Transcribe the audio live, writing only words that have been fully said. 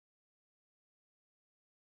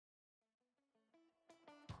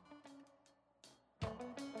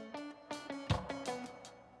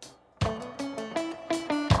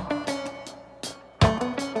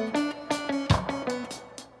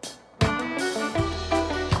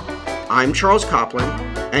I'm Charles Copland,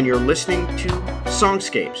 and you're listening to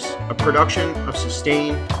Songscapes, a production of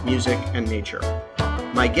Sustain Music and Nature.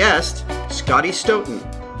 My guest, Scotty Stoughton,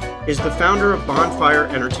 is the founder of Bonfire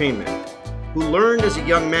Entertainment, who learned as a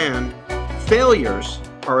young man, failures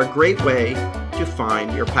are a great way to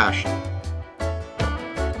find your passion.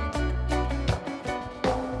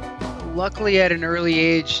 Luckily, at an early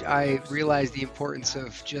age, I realized the importance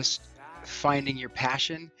of just finding your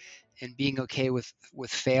passion and being okay with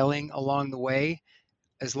failing along the way,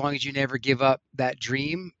 as long as you never give up that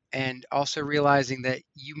dream, and also realizing that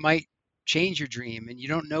you might change your dream and you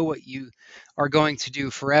don't know what you are going to do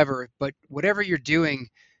forever, but whatever you're doing,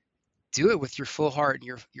 do it with your full heart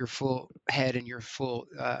and your full head and your full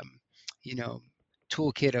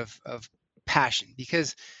toolkit of passion,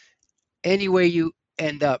 because any way you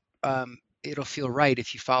end up, it'll feel right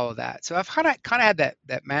if you follow that. So I've kind of had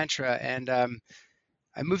that mantra, and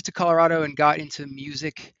I moved to Colorado and got into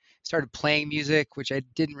music, started playing music, which I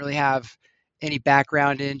didn't really have any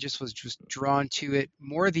background in, was drawn to it.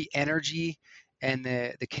 More the energy and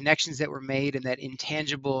the connections that were made and that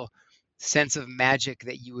intangible sense of magic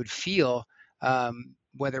that you would feel,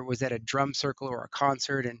 whether it was at a drum circle or a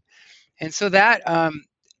concert. And so that,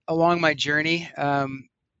 along my journey,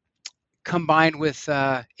 combined with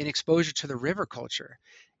an exposure to the river culture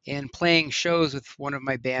and playing shows with one of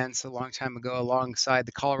my bands a long time ago alongside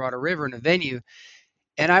the Colorado River in a venue.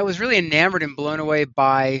 And I was really enamored and blown away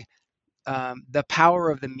by the power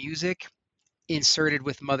of the music inserted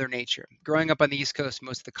with Mother Nature. Growing up on the East Coast,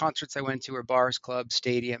 most of the concerts I went to were bars, clubs,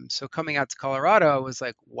 stadiums. So coming out to Colorado, I was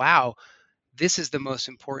like, wow, this is the most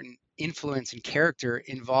important influence and character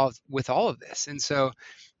involved with all of this. And so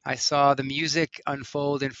I saw the music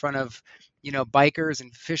unfold in front of, bikers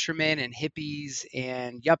and fishermen and hippies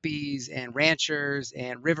and yuppies and ranchers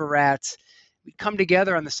and river rats. We'd come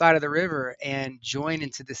together on the side of the river and join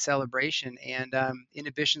into the celebration, and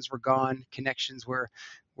inhibitions were gone, connections were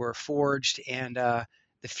forged, and the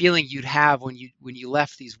feeling you'd have when you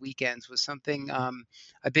left these weekends was something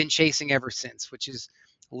I've been chasing ever since, which has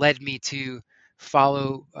led me to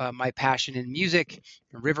follow my passion in music,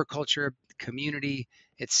 river culture, community,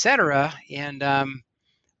 etc. And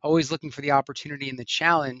always looking for the opportunity and the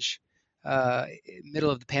challenge. Middle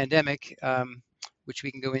of the pandemic, which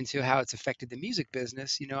we can go into how it's affected the music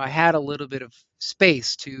business. I had a little bit of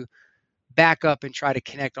space to back up and try to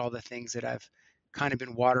connect all the things that I've kind of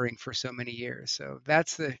been watering for so many years. So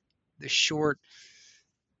that's the short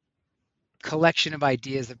collection of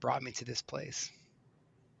ideas that brought me to this place.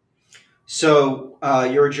 So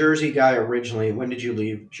you're a Jersey guy originally. When did you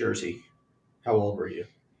leave Jersey? How old were you?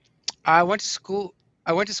 I went to school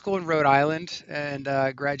in Rhode Island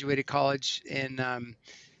and graduated college in,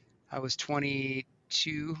 I was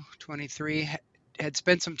 22, 23. Had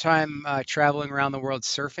spent some time traveling around the world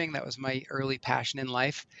surfing. That was my early passion in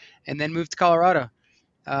life. And then moved to Colorado.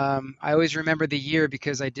 I always remember the year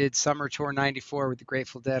because I did Summer Tour 94 with the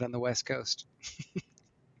Grateful Dead on the West Coast.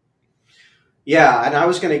 Yeah, and I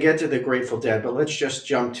was going to get to the Grateful Dead, but let's just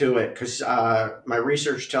jump to it because my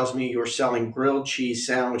research tells me you're selling grilled cheese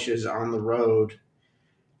sandwiches on the road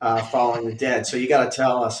following the Dead. So you got to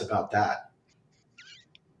tell us about that.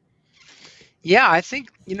 Yeah, I think,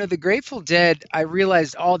 the Grateful Dead, I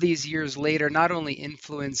realized all these years later, not only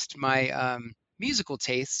influenced my musical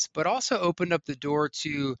tastes, but also opened up the door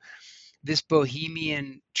to this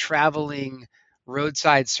bohemian traveling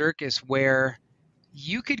roadside circus where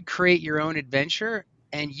you could create your own adventure,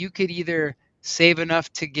 and you could either save enough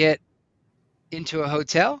to get into a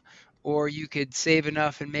hotel, or you could save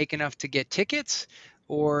enough and make enough to get tickets,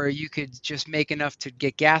 or you could just make enough to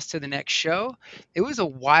get gas to the next show. It was a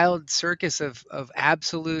wild circus of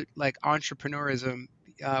absolute like entrepreneurism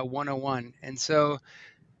 101. And so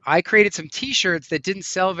I created some t-shirts that didn't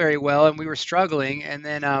sell very well and we were struggling. And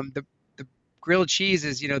then the grilled cheese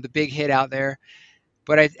is, the big hit out there.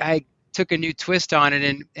 But I took a new twist on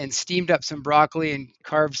it and steamed up some broccoli and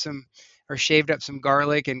shaved up some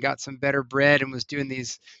garlic and got some better bread and was doing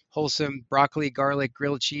these wholesome broccoli garlic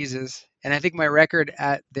grilled cheeses. And I think my record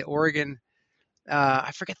at the Oregon,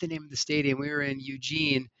 I forget the name of the stadium, we were in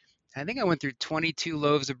Eugene. I think I went through 22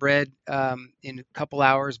 loaves of bread in a couple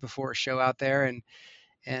hours before a show out there,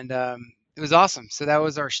 and it was awesome. So that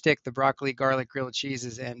was our shtick, the broccoli garlic grilled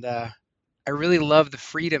cheeses, and I really love the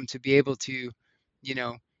freedom to be able to,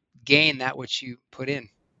 gain that which you put in.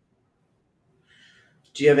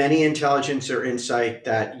 Do you have any intelligence or insight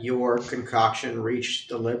that your concoction reached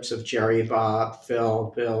the lips of Jerry, Bob,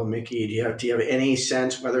 Phil, Bill, Mickey? Do you have any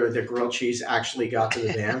sense whether the grilled cheese actually got to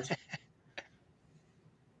the band?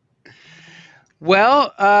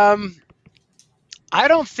 Well, I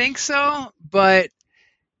don't think so, but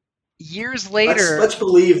years Let's later, let's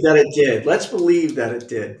believe that it did. Let's believe that it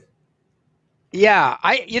did. yeah,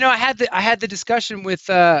 I had the discussion with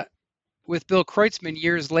Bill Kreutzmann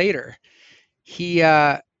years later. He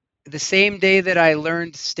the same day that I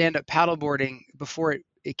learned stand up paddleboarding before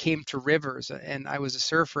it came to rivers, and I was a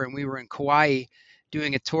surfer, and we were in Kauai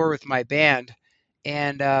doing a tour with my band,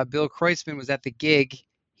 and Bill Kreutzmann was at the gig.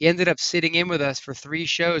 He ended up sitting in with us for 3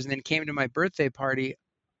 shows, and then came to my birthday party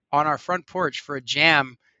on our front porch for a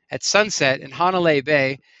jam at sunset in Hanalei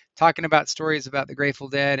Bay, talking about stories about the Grateful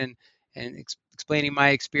Dead and explaining my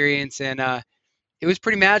experience. And it was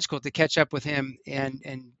pretty magical to catch up with him and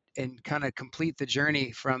kind of complete the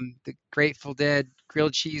journey from the Grateful Dead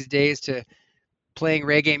grilled cheese days to playing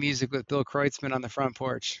reggae music with Bill Kreutzmann on the front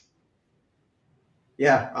porch.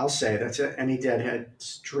 Yeah, I'll say that's any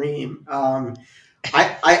deadhead's dream. I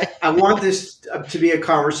want this to be a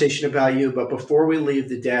conversation about you, but before we leave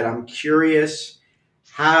the Dead, I'm curious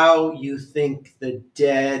how you think the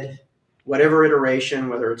Dead, whatever iteration,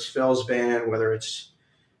 whether it's Phil's band, whether it's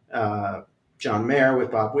uh, John Mayer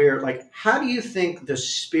with Bob Weir, like how do you think the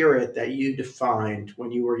spirit that you defined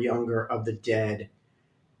when you were younger of the Dead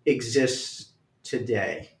exists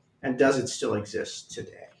today, and does it still exist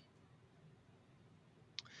today?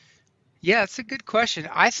 Yeah, it's a good question.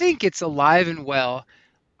 I think it's alive and well.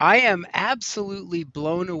 I am absolutely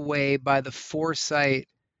blown away by the foresight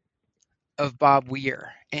of Bob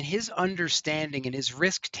Weir and his understanding and his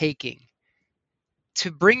risk taking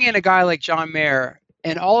to bring in a guy like John Mayer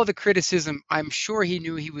and all of the criticism I'm sure he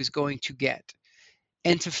knew he was going to get.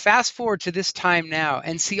 And to fast forward to this time now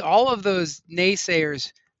and see all of those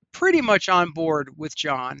naysayers pretty much on board with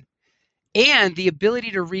John and the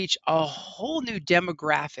ability to reach a whole new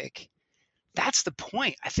demographic. That's the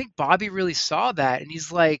point. I think Bobby really saw that and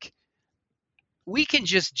he's like, we can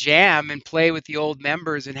just jam and play with the old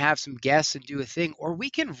members and have some guests and do a thing, or we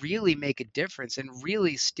can really make a difference and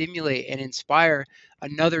really stimulate and inspire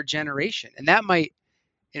another generation. And that might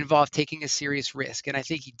involve taking a serious risk. And I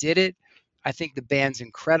think he did it. I think the band's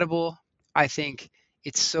incredible. I think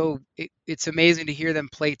it's amazing to hear them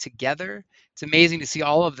play together. It's amazing to see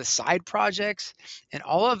all of the side projects and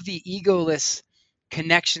all of the egoless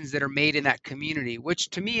connections that are made in that community, which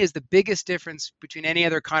to me is the biggest difference between any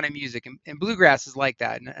other kind of music. And bluegrass is like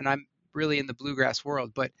that. And I'm really in the bluegrass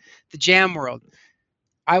world, but the jam world,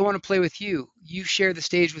 I want to play with you. You share the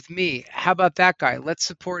stage with me. How about that guy? Let's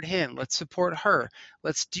support him. Let's support her.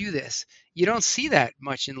 Let's do this. You don't see that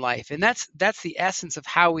much in life. And that's the essence of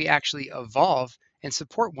how we actually evolve and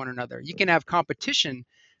support one another. You can have competition,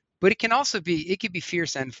 but it could be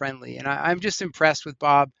fierce and friendly. And I'm just impressed with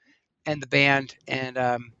Bob and the band, and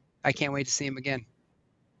I can't wait to see him again.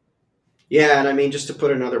 Yeah, and I mean, just to put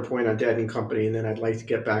another point on Dead and Company, and then I'd like to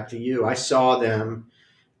get back to you. I saw them.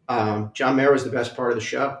 John Mayer was the best part of the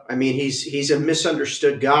show. I mean, he's a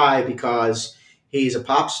misunderstood guy because he's a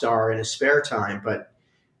pop star in his spare time, but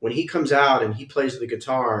when he comes out and he plays the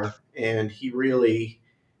guitar and he really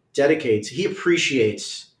he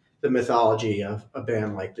appreciates the mythology of a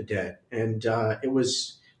band like the Dead, and it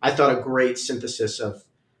was, I thought, a great synthesis of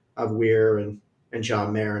Weir and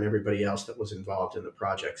John Mayer and everybody else that was involved in the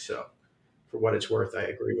project. So, for what it's worth, I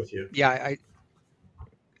agree with you. Yeah,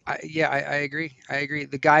 I agree. I agree.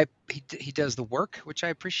 The guy he does the work, which I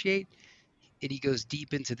appreciate, and he goes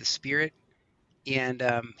deep into the spirit, and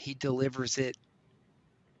he delivers it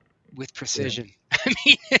with Yeah, precision. I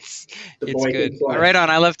mean, the it's boy good. can play. Right on.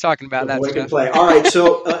 I love talking The about that boy can stuff. play. All right.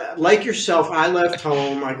 So, like yourself, I left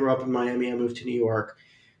home. I grew up in Miami. I moved to New York,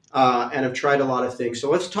 and I've tried a lot of things. So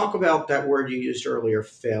let's talk about that word you used earlier,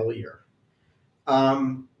 failure.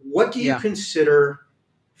 What do you Yeah, consider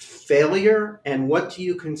failure, and what do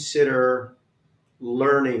you consider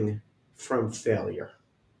learning from failure?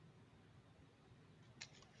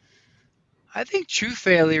 I think true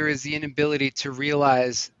failure is the inability to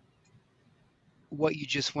realize what you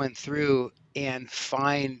just went through and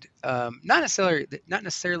find not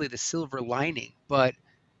necessarily the silver lining, but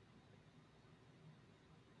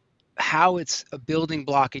how it's a building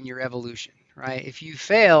block in your evolution, right? If you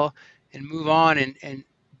fail and move on and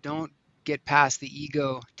don't get past the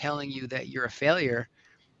ego telling you that you're a failure,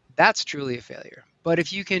 that's truly a failure. But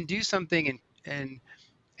if you can do something and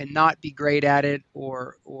not be great at it,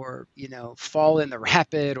 or fall in the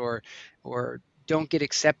rapid, or don't get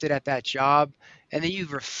accepted at that job, and then you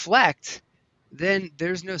reflect, then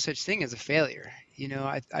there's no such thing as a failure.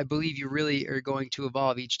 I believe you really are going to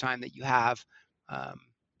evolve each time that you have um,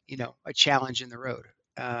 a challenge in the road.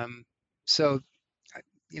 So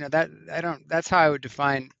that I don't that's how I would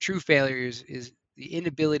define true failures, is the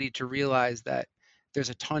inability to realize that there's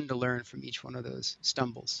a ton to learn from each one of those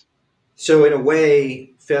stumbles. So in a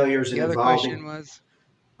way, failures The and other evolving. question was,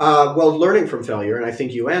 Well, learning from failure, and I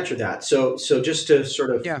think you answered that. So just to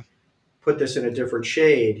sort of yeah, put this in a different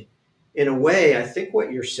shade, in a way, I think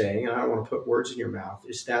what you're saying, and I don't want to put words in your mouth,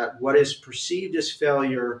 is that what is perceived as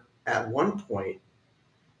failure at one point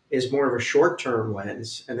is more of a short-term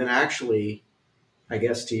lens, and then actually, I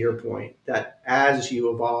guess to your point, that as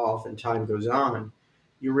you evolve and time goes on,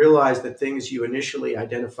 you realize that things you initially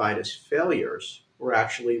identified as failures were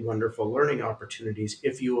actually wonderful learning opportunities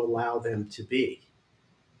if you allow them to be.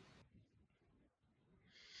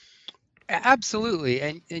 absolutely.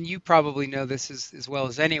 And you probably know this as well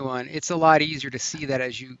as anyone. It's a lot easier to see that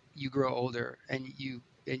as you grow older and you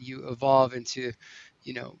evolve into,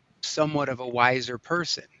 somewhat of a wiser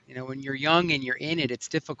person. When you're young and you're in it, it's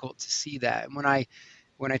difficult to see that. And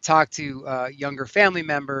when I talk to younger family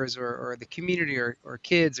members or the community or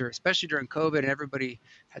kids, or especially during COVID, and everybody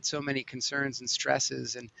had so many concerns and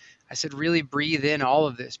stresses, and I said, really breathe in all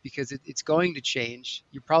of this because it's going to change.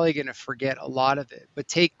 You're probably going to forget a lot of it, but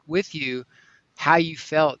take with you how you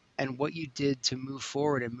felt and what you did to move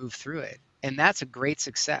forward and move through it. And that's a great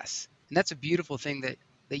success. And that's a beautiful thing that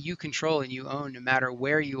you control and you own no matter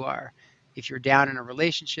where you are. If you're down in a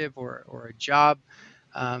relationship or a job,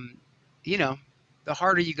 um, you know, the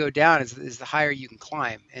harder you go down is the higher you can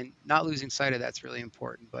climb. And not losing sight of that's really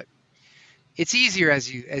important. But it's easier as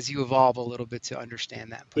you evolve a little bit to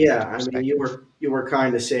understand that and put that Yeah, into I mean, you perspective. were you were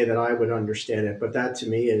kind to say that I would understand it, but that to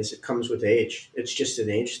me is it comes with age. It's just an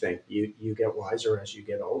age thing. You get wiser as you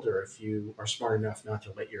get older if you are smart enough not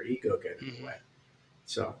to let your ego get in the Hmm. way.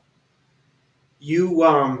 So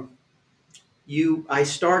you you I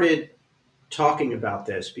started talking about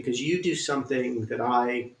this because you do something that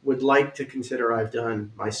I would like to consider I've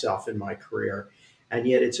done myself in my career, and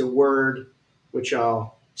yet it's a word which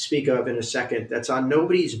I'll speak of in a second that's on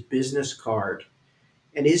nobody's business card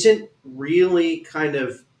and isn't really kind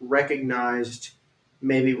of recognized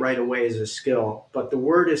maybe right away as a skill, but the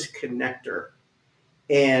word is connector.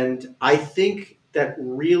 And I think that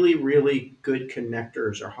really, really good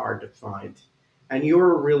connectors are hard to find. And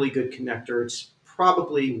you're a really good connector. It's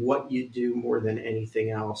probably what you do more than anything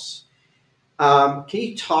else. Can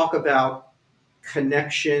you talk about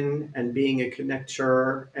connection and being a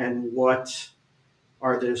connector and what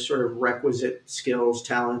are the sort of requisite skills,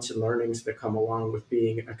 talents, and learnings that come along with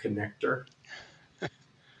being a connector?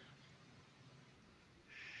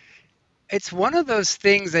 It's one of those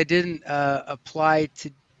things I didn't apply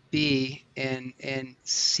to be and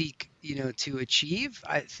seek, to achieve.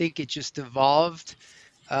 I think it just evolved,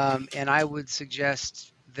 and I would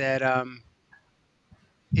suggest that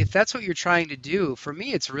if that's what you're trying to do, for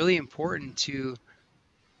me, it's really important to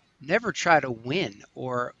never try to win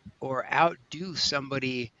or outdo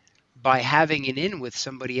somebody by having an in with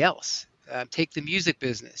somebody else. Take the music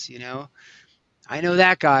business, I know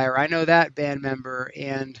that guy or I know that band member,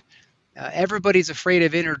 and everybody's afraid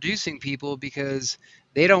of introducing people because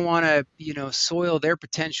they don't want to, soil their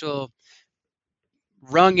potential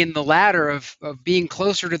rung in the ladder of being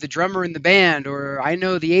closer to the drummer in the band, or I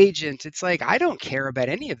know the agent. It's like, I don't care about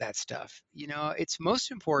any of that stuff. It's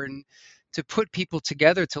most important to put people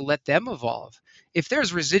together to let them evolve. If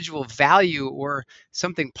there's residual value or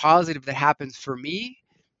something positive that happens for me,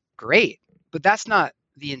 great. But that's not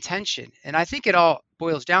the intention. And I think it all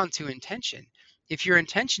boils down to intention. If your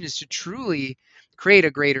intention is to truly create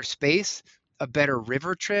a greater space, a better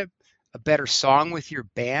river trip, a better song with your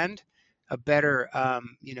band, a better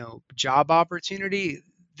job opportunity,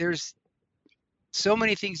 there's so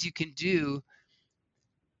many things you can do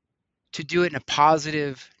to do it in a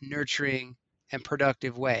positive, nurturing, and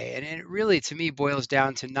productive way. And it really, to me, boils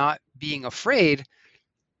down to not being afraid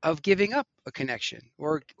of giving up a connection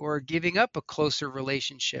or giving up a closer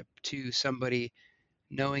relationship to somebody,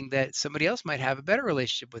 knowing that somebody else might have a better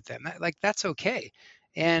relationship with them. Like, that's okay.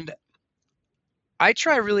 And I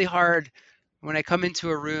try really hard when I come into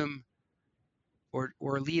a room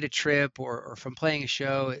or lead a trip or from playing a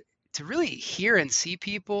show to really hear and see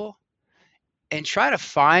people and try to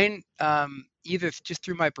find, either just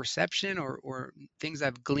through my perception or things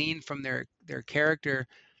I've gleaned from their character,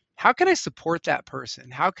 how can I support that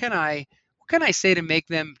person? What can I say to make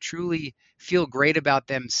them truly feel great about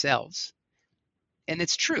themselves? And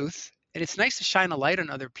it's truth, and it's nice to shine a light on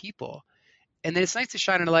other people, and then it's nice to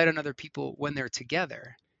shine a light on other people when they're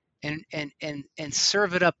together, and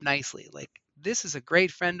serve it up nicely. Like, this is a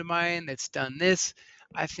great friend of mine that's done this.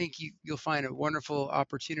 I think you'll find a wonderful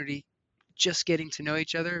opportunity just getting to know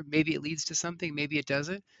each other. Maybe it leads to something, maybe it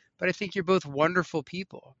doesn't, but I think you're both wonderful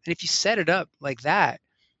people. And if you set it up like that,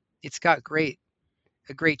 it's got great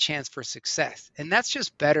a great chance for success. And that's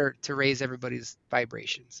just better to raise everybody's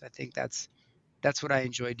vibrations. I think that's what I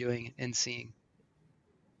enjoy doing and seeing.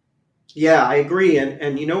 Yeah, I agree.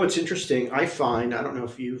 And you know what's interesting? I find, I don't know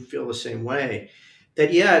if you feel the same way,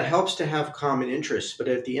 that yeah, it helps to have common interests, but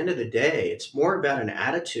at the end of the day, it's more about an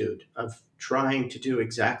attitude of trying to do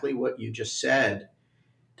exactly what you just said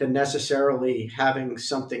than necessarily having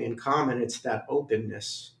something in common. It's that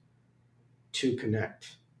openness to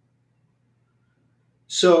connect.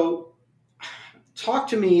 So, talk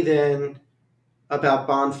to me then about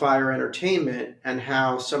Bonfire Entertainment and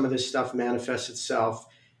how some of this stuff manifests itself.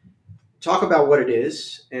 Talk about what it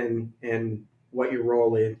is and what your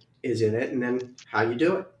role is in it, and then how you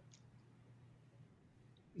do it.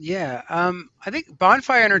 Yeah, I think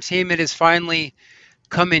Bonfire Entertainment has finally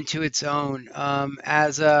come into its own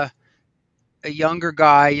as a younger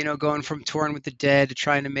guy, going from touring with the Dead to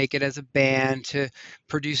trying to make it as a band to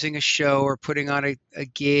producing a show or putting on a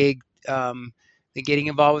gig, then getting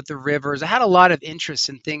involved with the Rivers. I had a lot of interest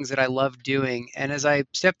in things that I loved doing. And as I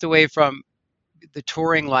stepped away from the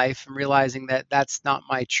touring life and realizing that that's not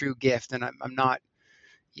my true gift, and I'm not,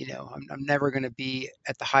 I'm never going to be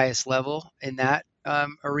at the highest level in that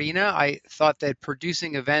arena, I thought that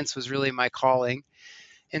producing events was really my calling.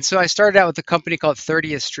 And so I started out with a company called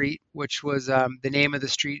 30th Street, which was the name of the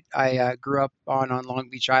street I grew up on Long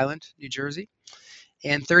Beach Island, New Jersey.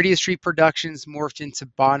 And 30th Street Productions morphed into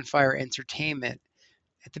Bonfire Entertainment.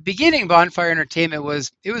 At the beginning, Bonfire Entertainment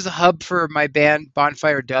was a hub for my band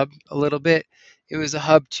Bonfire Dub a little bit. It was a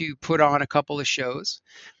hub to put on a couple of shows.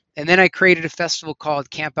 And then I created a festival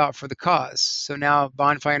called Camp Out for the Cause. So now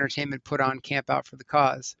Bonfire Entertainment put on Camp Out for the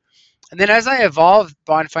Cause. And then as I evolved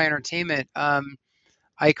Bonfire Entertainment,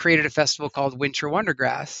 I created a festival called Winter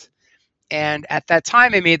Wondergrass. And at that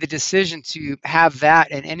time, I made the decision to have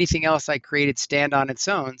that and anything else I created stand on its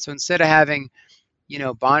own. So instead of having,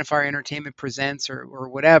 Bonfire Entertainment Presents or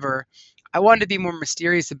whatever, I wanted to be more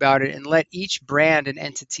mysterious about it and let each brand and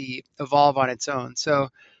entity evolve on its own. So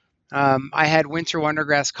I had Winter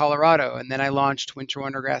Wondergrass Colorado, and then I launched Winter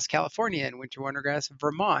Wondergrass California and Winter Wondergrass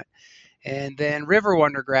Vermont, and then River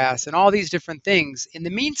Wondergrass, and all these different things. In the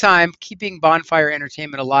meantime, keeping Bonfire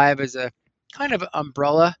Entertainment alive as a kind of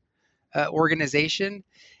umbrella organization.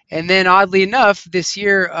 And then, oddly enough, this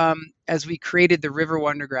year, as we created the River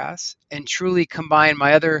Wondergrass and truly combined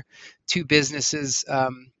my other two businesses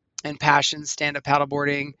and passions, stand up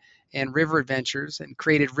paddleboarding and river adventures, and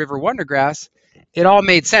created River Wondergrass, it all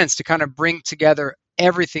made sense to kind of bring together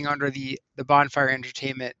everything under the Bonfire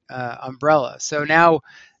Entertainment umbrella. So now,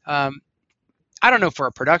 I don't know if we're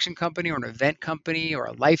a production company or an event company or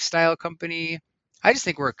a lifestyle company. I just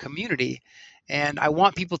think we're a community. And I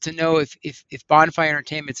want people to know if Bonfire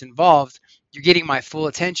Entertainment's involved, you're getting my full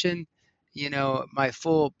attention, my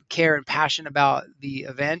full care and passion about the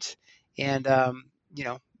event. And,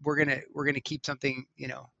 we're gonna keep something,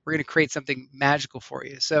 we're gonna create something magical for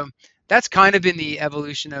you. So that's kind of been the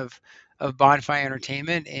evolution of Bonfire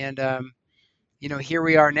Entertainment. And, here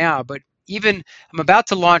we are now. But even I'm about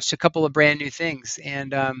to launch a couple of brand new things,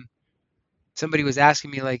 and somebody was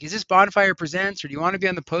asking me like, "Is this Bonfire Presents, or do you want to be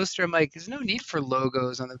on the poster?" I'm like, "There's no need for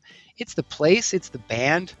logos on the. It's the place, it's the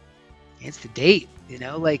band, it's the date.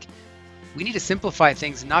 Like we need to simplify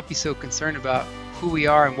things and not be so concerned about who we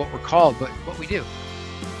are and what we're called, but what we do."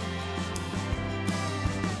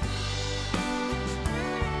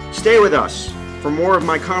 Stay with us for more of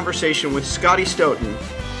my conversation with Scotty Stoughton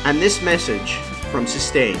and this message from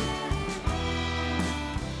Sustain.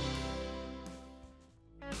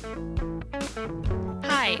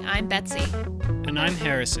 Hi, I'm Betsy. And I'm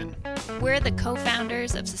Harrison. We're the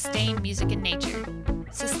co-founders of Sustain Music and Nature.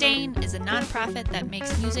 Sustain is a nonprofit that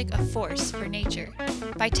makes music a force for nature.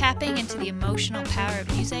 By tapping into the emotional power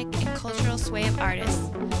of music and cultural sway of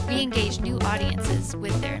artists, we engage new audiences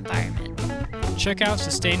with their environment. Check out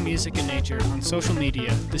Sustain Music and Nature on social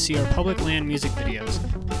media to see our public land music videos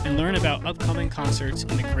and learn about upcoming concerts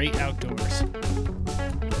in the great outdoors.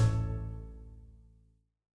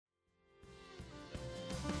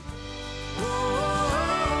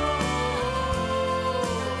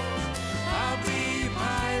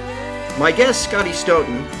 My guest, Scotty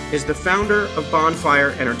Stoughton, is the founder of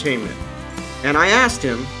Bonfire Entertainment, and I asked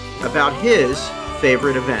him about his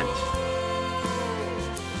favorite event.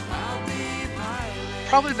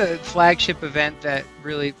 Probably the flagship event that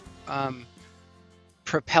really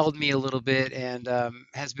propelled me a little bit and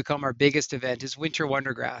has become our biggest event is Winter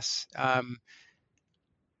Wondergrass.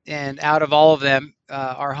 And out of all of them,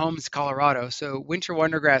 our home is Colorado. So Winter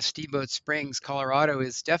Wondergrass Steamboat Springs, Colorado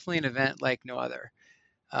is definitely an event like no other.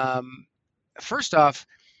 First off,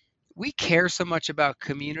 we care so much about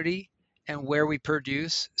community and where we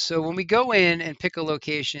produce. So when we go in and pick a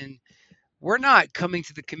location, we're not coming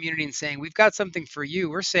to the community and saying, we've got something for you.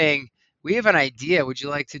 We're saying, we have an idea. Would you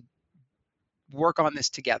like to work on this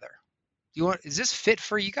together? Is this fit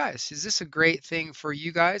for you guys? Is this a great thing for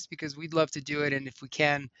you guys? Because we'd love to do it. And if we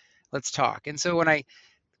can, let's talk. And so when I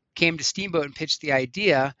came to Steamboat and pitched the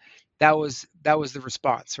idea, that was the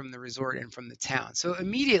response from the resort and from the town. So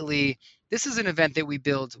immediately, this is an event that we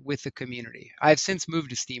build with the community. I've since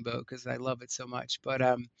moved to Steamboat because I love it so much. But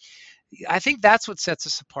I think that's what sets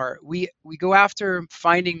us apart. We go after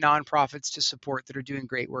finding nonprofits to support that are doing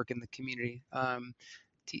great work in the community.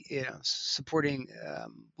 Supporting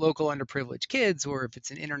local underprivileged kids, or if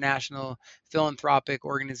it's an international philanthropic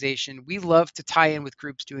organization, we love to tie in with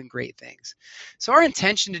groups doing great things. So our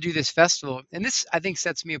intention to do this festival, and this I think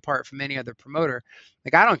sets me apart from any other promoter,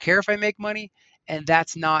 like I don't care if I make money, and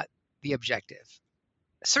that's not the objective.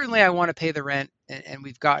 Certainly I want to pay the rent, and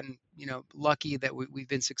we've gotten lucky that we've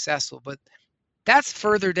been successful, but that's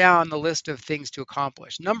further down the list of things to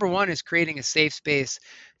accomplish. Number one is creating a safe space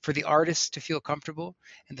for the artists to feel comfortable,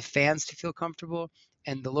 and the fans to feel comfortable,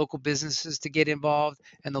 and the local businesses to get involved,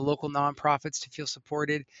 and the local nonprofits to feel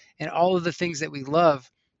supported, and all of the things that we love,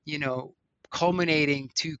 culminating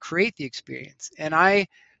to create the experience. And I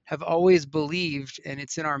have always believed, and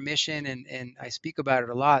it's in our mission, and I speak about it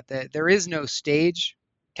a lot, that there is no stage.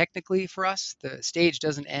 Technically for us, the stage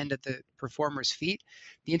doesn't end at the performer's feet.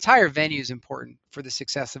 The entire venue is important for the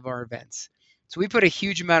success of our events. So we put a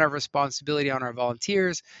huge amount of responsibility on our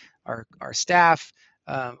volunteers, our staff,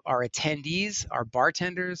 our attendees, our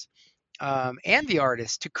bartenders, and the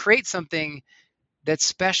artists to create something that's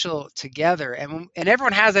special together. And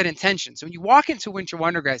everyone has that intention. So when you walk into Winter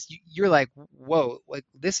Wondergrass, you're like, whoa, like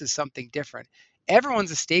this is something different.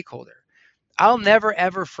 Everyone's a stakeholder. I'll never,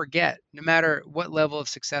 ever forget, no matter what level of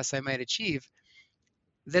success I might achieve,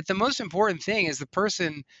 that the most important thing is the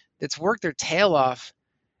person that's worked their tail off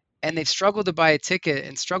and they've struggled to buy a ticket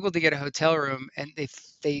and struggled to get a hotel room, and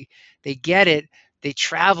they get it, they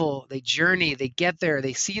travel, they journey, they get there,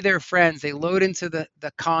 they see their friends, they load into the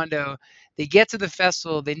condo, they get to the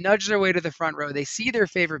festival, they nudge their way to the front row, they see their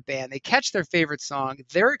favorite band, they catch their favorite song,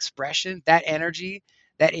 their expression, that energy,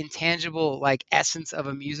 that intangible like essence of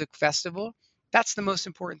a music festival, that's the most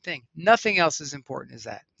important thing. Nothing else is important as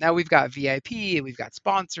that. Now we've got VIP and we've got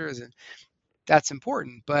sponsors, and that's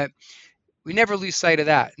important, but we never lose sight of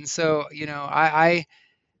that. And so, I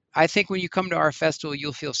think when you come to our festival,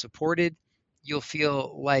 you'll feel supported. You'll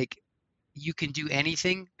feel like you can do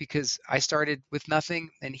anything because I started with nothing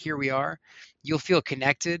and here we are. You'll feel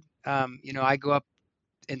connected. I go up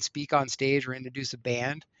and speak on stage or introduce a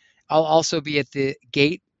band. I'll also be at the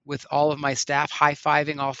gate with all of my staff,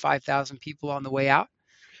 high-fiving all 5,000 people on the way out.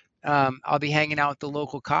 I'll be hanging out with the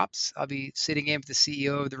local cops. I'll be sitting in with the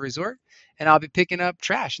CEO of the resort, and I'll be picking up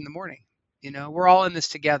trash in the morning. We're all in this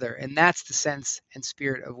together, and that's the sense and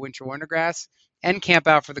spirit of Winter Wondergrass and Camp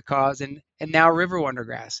Out for the Cause, and now River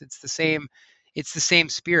Wondergrass. It's the same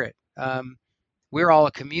spirit. We're all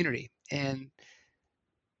a community, and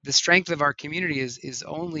the strength of our community is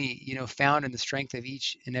only found in the strength of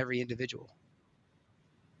each and every individual.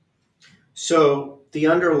 So the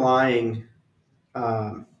underlying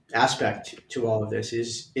aspect to all of this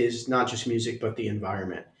is not just music, but the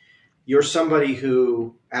environment. You're somebody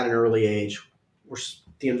who, at an early age,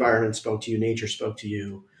 the environment spoke to you, nature spoke to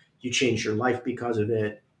you, you changed your life because of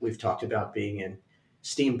it. We've talked about being in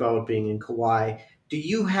Steamboat, being in Kauai. Do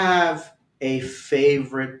you have a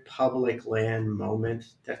favorite public land moment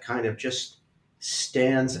that kind of just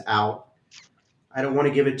stands out? I don't want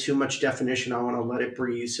to give it too much definition. I want to let it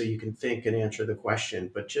breathe so you can think and answer the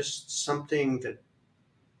question, but just something that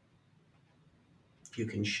you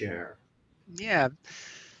can share. Yeah.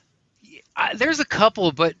 There's a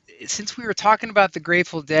couple, but since we were talking about the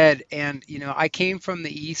Grateful Dead, and I came from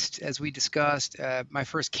the East, as we discussed. My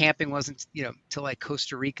first camping wasn't till like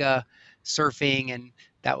Costa Rica, surfing, and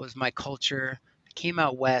that was my culture. I came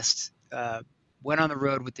out west, went on the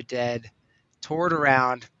road with the Dead, toured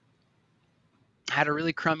around, had a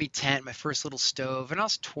really crummy tent, my first little stove, and I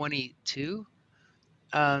was 22.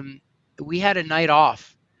 We had a night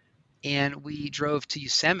off, and we drove to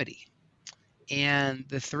Yosemite. And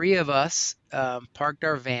the three of us parked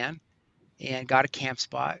our van and got a camp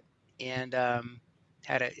spot, and I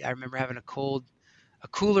remember having a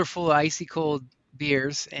cooler full of icy cold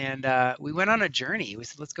beers, and we went on a journey. We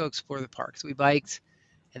said, let's go explore the park. So we biked,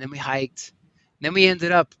 and then we hiked, and then we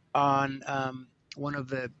ended up on one of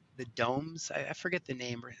the domes. I forget the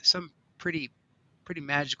name, or some pretty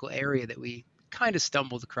magical area that we kind of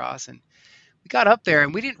stumbled across. And we got up there,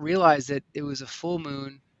 and we didn't realize that it was a full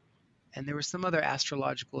moon, and there was some other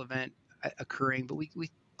astrological event occurring, but we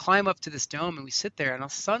climb up to this dome and we sit there and the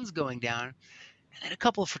sun's going down. And then a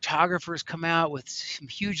couple of photographers come out with some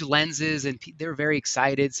huge lenses and they're very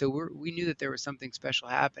excited. So we knew that there was something special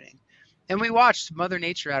happening. And we watched Mother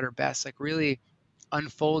Nature at her best, like really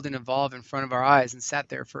unfold and evolve in front of our eyes, and sat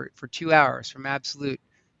there for 2 hours from absolute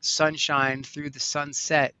sunshine through the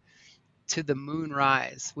sunset to the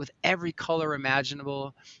moonrise with every color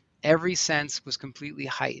imaginable. Every sense was completely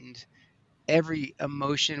heightened. Every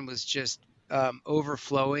emotion was just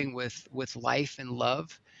overflowing with life and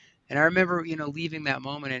love. And I remember, leaving that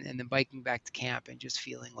moment and then biking back to camp and just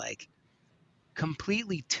feeling like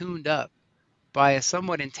completely tuned up by a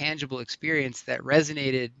somewhat intangible experience that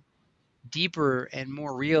resonated deeper and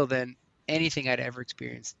more real than anything I'd ever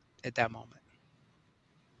experienced at that moment.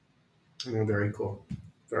 Oh, very cool.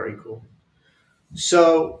 Very cool.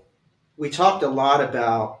 So we talked a lot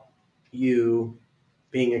about you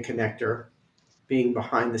being a connector, being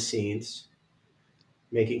behind the scenes,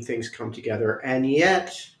 making things come together, and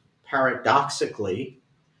yet, paradoxically,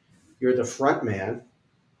 you're the front man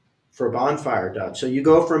for Bonfire Dub. So you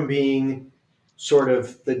go from being sort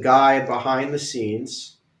of the guy behind the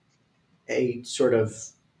scenes, a sort of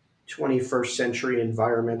 21st century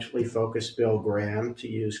environmentally focused Bill Graham, to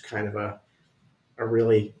use kind of a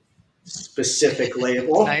really specific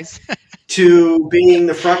label, Nice. to being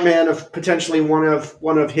the front man of potentially one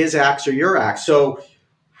of his acts or your acts. So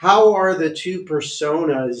how are the two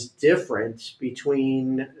personas different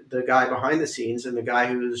between the guy behind the scenes and the guy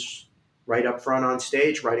who's right up front on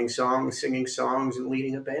stage, writing songs, singing songs, and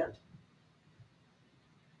leading a band?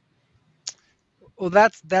 Well,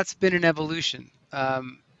 that's been an evolution.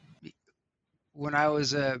 When I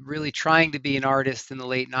was really trying to be an artist in the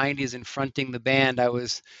late 90s and fronting the band, I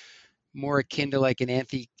was more akin to like an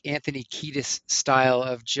Anthony Kiedis style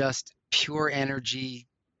of just pure energy,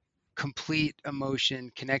 complete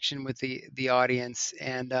emotion, connection with the audience.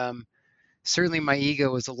 And certainly my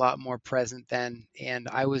ego was a lot more present then. And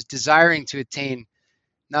I was desiring to attain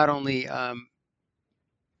not only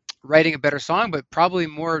writing a better song, but probably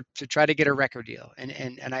more to try to get a record deal.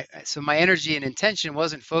 So my energy and intention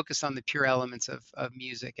wasn't focused on the pure elements of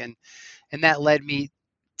music. And that led me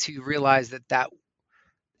to realize that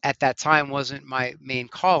at that time wasn't my main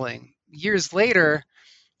calling. Years later,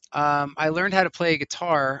 I learned how to play a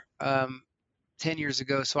guitar 10 years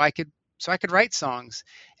ago, so I could write songs,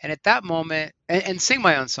 and at that moment, and sing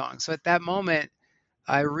my own songs. So at that moment,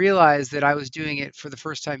 I realized that I was doing it for the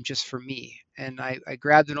first time just for me. And I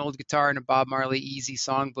grabbed an old guitar and a Bob Marley Easy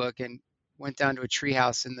songbook and went down to a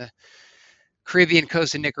treehouse in the Caribbean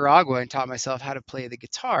coast of Nicaragua and taught myself how to play the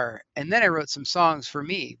guitar. And then I wrote some songs for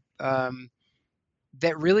me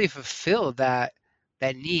that really fulfilled that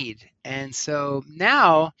need. And so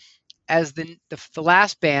now, as the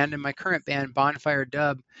last band and my current band, Bonfire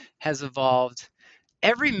Dub, has evolved,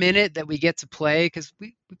 every minute that we get to play, because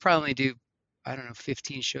we probably do,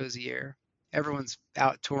 15 shows a year. Everyone's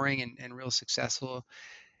out touring and real successful.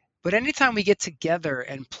 But anytime we get together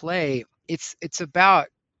and play, it's about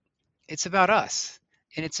us,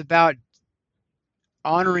 and it's about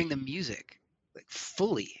honoring the music like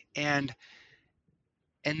fully. And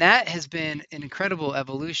that has been an incredible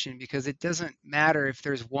evolution, because it doesn't matter if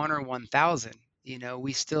there's 1 or 1,000,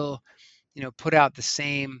 we still, put out the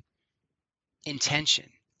same intention.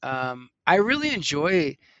 I really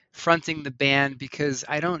enjoy fronting the band because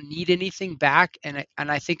I don't need anything back. And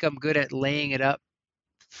I think I'm good at laying it up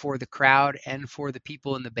for the crowd and for the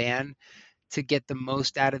people in the band to get the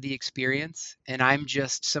most out of the experience. And I'm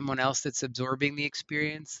just someone else that's absorbing the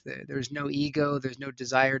experience. There's no ego. There's no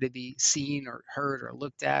desire to be seen or heard or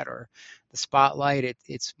looked at or the spotlight.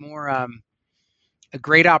 It's more a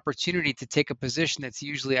great opportunity to take a position that's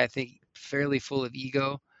usually, I think, fairly full of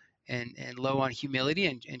ego and low on humility,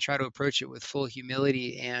 and try to approach it with full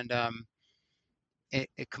humility and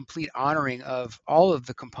a complete honoring of all of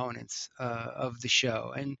the components of the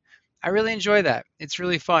show. And I really enjoy that. It's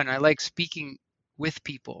really fun. I like speaking with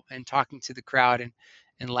people and talking to the crowd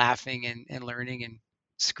and laughing and learning and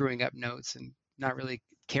screwing up notes and not really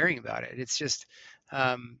caring about it. It's just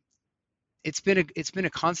it's been a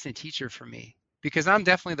constant teacher for me, because I'm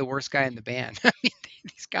definitely the worst guy in the band. I mean,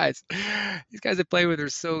 these guys I play with are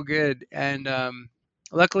so good, and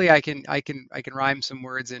luckily I can rhyme some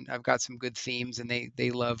words, and I've got some good themes, and they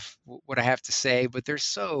love what I have to say. But they're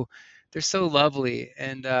so lovely,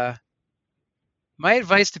 and my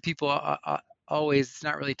advice to people always, it's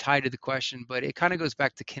not really tied to the question, but it kind of goes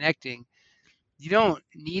back to connecting. You don't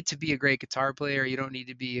need to be a great guitar player. You don't need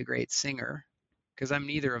to be a great singer, because I'm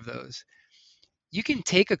neither of those. You can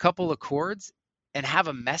take a couple of chords and have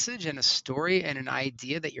a message and a story and an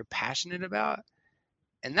idea that you're passionate about,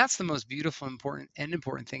 And that's the most beautiful,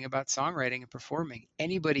 important thing about songwriting and performing.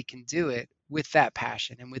 Anybody can do it with that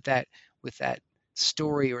passion and with that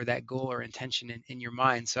story or that goal or intention in your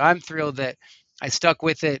mind. So I'm thrilled that I stuck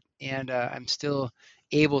with it, and I'm still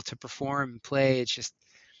able to perform and play. It's just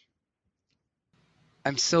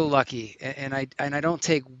I'm so lucky, and I don't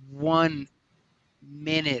take 1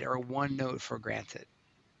 minute or one note for granted.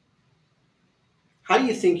 How do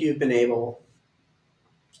you think you've been able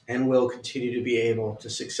and will continue to be able to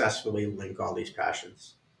successfully link all these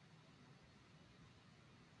passions?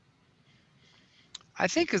 I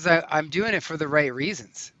think because I'm doing it for the right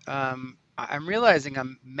reasons. I'm realizing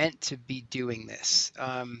I'm meant to be doing this.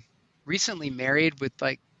 Recently married with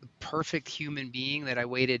like the perfect human being that I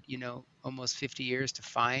waited, almost 50 years to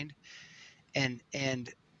find, and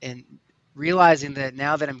realizing that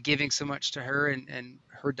now that I'm giving so much to her and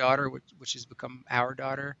her daughter, which has become our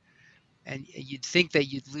daughter, and you'd think that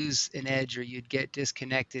you'd lose an edge or you'd get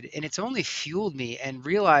disconnected, and it's only fueled me and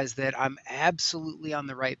realized that I'm absolutely on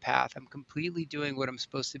the right path. I'm completely doing what I'm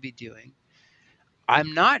supposed to be doing.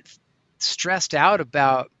 I'm not stressed out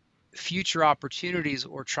about future opportunities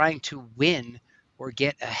or trying to win or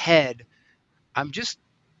get ahead. I'm just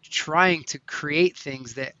trying to create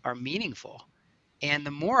things that are meaningful, and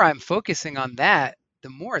the more I'm focusing on that, the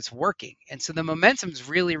more it's working. And so the momentum's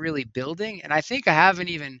really, really building, and I think I haven't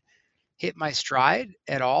even hit my stride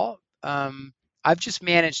at all. I've just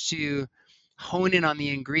managed to hone in on the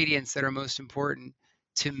ingredients that are most important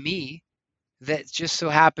to me, that just so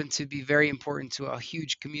happen to be very important to a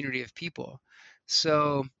huge community of people.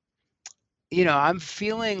 So, I'm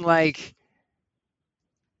feeling like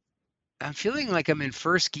I'm in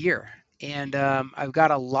first gear, and I've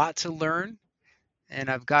got a lot to learn, and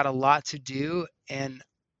I've got a lot to do, and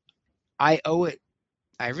I owe it.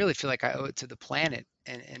 I really feel like I owe it to the planet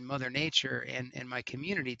and Mother Nature and my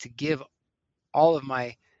community to give all of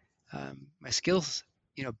my skills,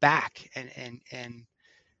 back, and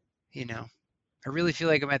you know, I really feel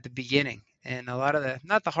like I'm at the beginning, and a lot of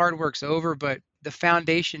not the hard work's over, but the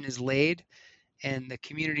foundation is laid, and the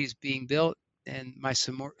community is being built, and my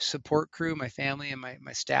support crew, my family, and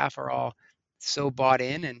my staff are all so bought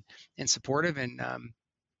in and supportive, and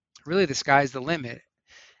really the sky's the limit.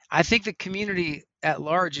 I think the community at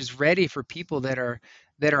large is ready for people that are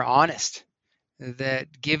honest, that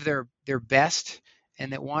give their best,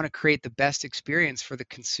 and that want to create the best experience for the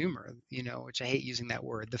consumer, which I hate using that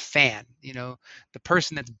word, the fan, the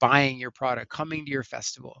person that's buying your product, coming to your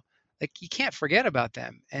festival. Like, you can't forget about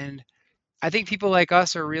them. And I think people like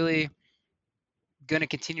us are really going to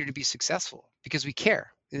continue to be successful because we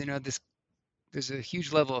care. There's a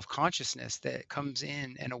huge level of consciousness that comes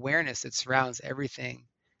in and awareness that surrounds everything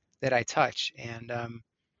that I touch. And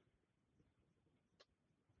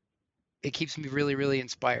it keeps me really, really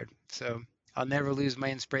inspired. So I'll never lose my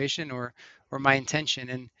inspiration or my intention.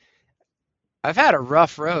 And I've had a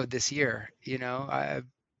rough road this year. I've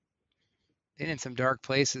been in some dark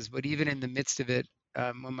places, but even in the midst of it,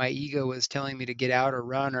 when my ego was telling me to get out or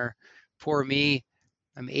run or poor me,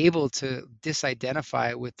 I'm able to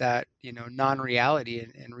disidentify with that, non-reality,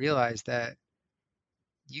 and realize that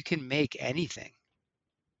you can make anything,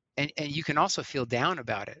 and you can also feel down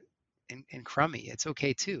about it and crummy. It's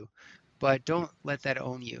okay too, but don't let that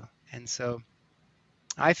own you. And so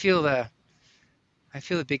I feel the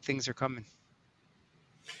big things are coming.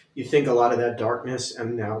 You think a lot of that darkness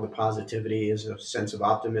and now the positivity is a sense of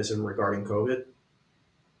optimism regarding COVID?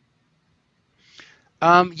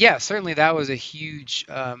 Yeah, certainly that was a huge,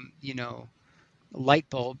 light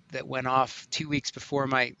bulb that went off 2 weeks before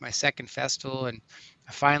my second festival, and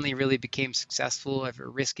I finally really became successful after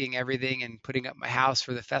risking everything and putting up my house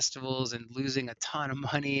for the festivals and losing a ton of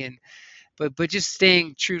money, and but just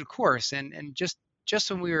staying true to course, and just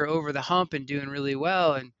when we were over the hump and doing really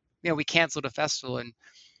well, and we canceled a festival, and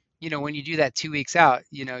when you do that 2 weeks out,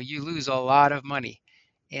 you lose a lot of money,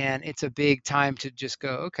 and it's a big time to just go,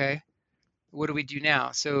 okay, what do we do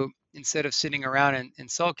now? So instead of sitting around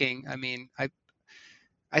and sulking, I mean,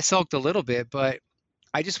 I sulked a little bit, but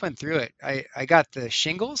I just went through it. I got the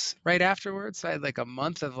shingles right afterwards. So I had like a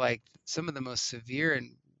month of like some of the most severe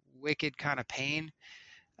and wicked kind of pain.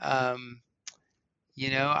 Um,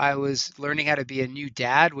 I was learning how to be a new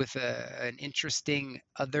dad with an interesting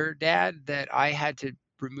other dad that I had to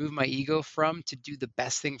remove my ego from to do the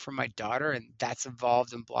best thing for my daughter. And that's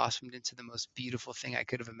evolved and blossomed into the most beautiful thing I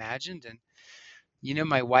could have imagined. And,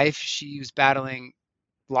 my wife, she was battling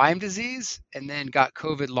Lyme disease and then got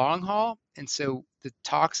COVID long haul. And so the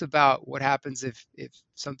talks about what happens if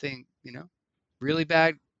something, really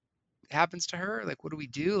bad happens to her, like what do we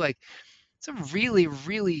do? Like, it's a really,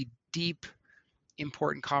 really deep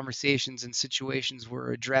important conversations and situations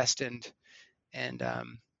were addressed and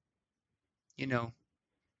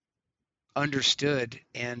understood.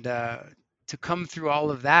 And to come through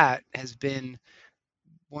all of that has been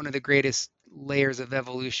one of the greatest layers of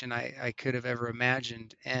evolution I could have ever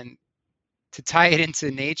imagined. And to tie it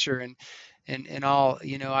into nature and all,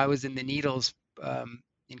 I was in the Needles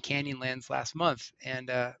in Canyonlands last month,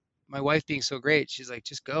 and my wife being so great, she's like,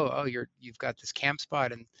 just go. Oh, you've got this camp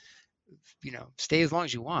spot, and stay as long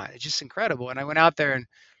as you want. It's just incredible. And I went out there, and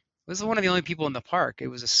this is one of the only people in the park. It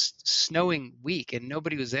was a snowing week, and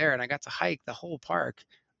nobody was there, and I got to hike the whole park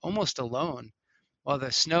almost alone while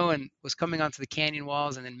the snow was coming onto the canyon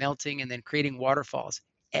walls and then melting and then creating waterfalls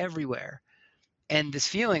everywhere. And this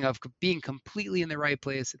feeling of being completely in the right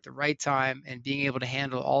place at the right time and being able to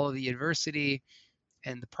handle all of the adversity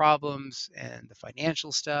and the problems and the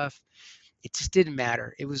financial stuff, it just didn't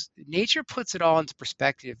matter. It was nature puts it all into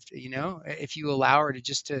perspective, if you allow her to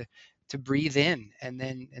just to breathe in, and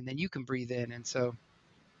then you can breathe in. And so,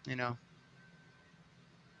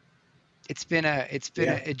 it's been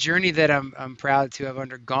a journey that I'm proud to have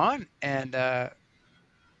undergone, and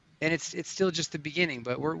it's still just the beginning,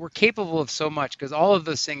 but we're capable of so much, because all of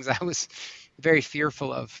those things I was very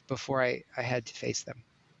fearful of before I had to face them.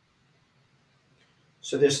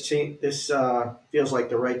 So this feels like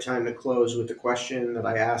the right time to close with the question that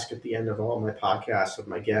I ask at the end of all my podcasts of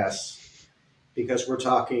my guests, because we're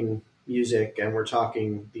talking music and we're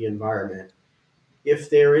talking the environment. If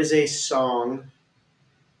there is a song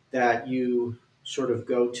that you sort of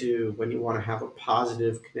go to when you want to have a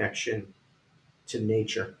positive connection to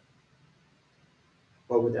nature,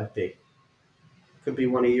 what would that be? Could be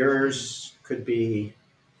one of yours, could be...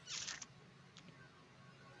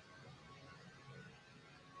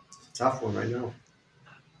 It's a tough one, I know.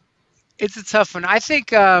 It's a tough one. I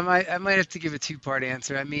think I might have to give a two-part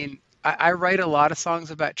answer. I mean, I write a lot of songs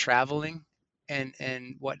about traveling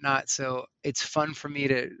and whatnot, so it's fun for me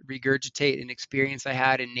to regurgitate an experience I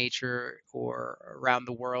had in nature or around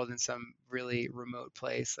the world in some really remote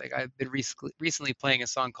place. Like, I've been recently playing a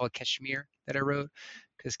song called Kashmir that I wrote,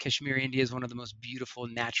 because Kashmir, India is one of the most beautiful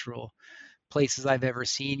natural places I've ever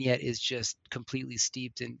seen, yet is just completely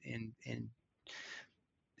steeped in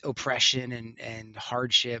oppression and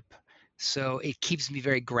hardship. So it keeps me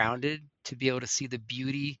very grounded to be able to see the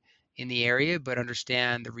beauty in the area, but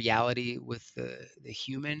understand the reality with the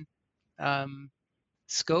human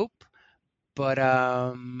scope. But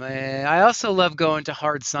I also love going to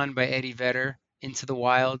Hard Sun by Eddie Vedder, Into the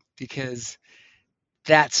Wild, because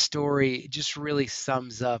that story just really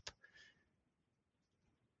sums up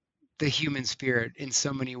the human spirit in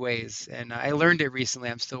so many ways. And I learned it recently.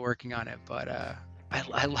 I'm still working on it, but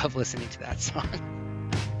I love listening to that song.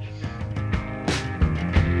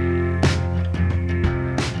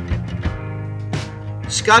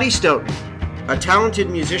 Scotty Stoughton, a talented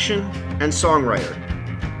musician and songwriter,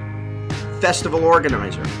 festival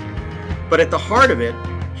organizer, but at the heart of it,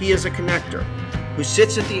 he is a connector who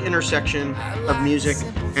sits at the intersection of music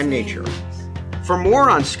and nature. For more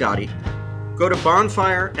on Scotty, go to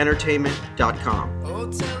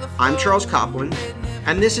bonfireentertainment.com. I'm Charles Copland,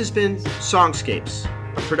 and this has been Songscapes,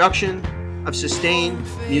 a production of Sustain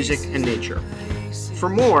Music and Nature. For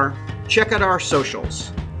more, check out our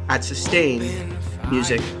socials at Sustain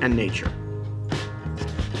Music and Nature.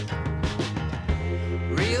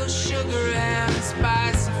 Real sugar and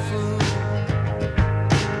spice.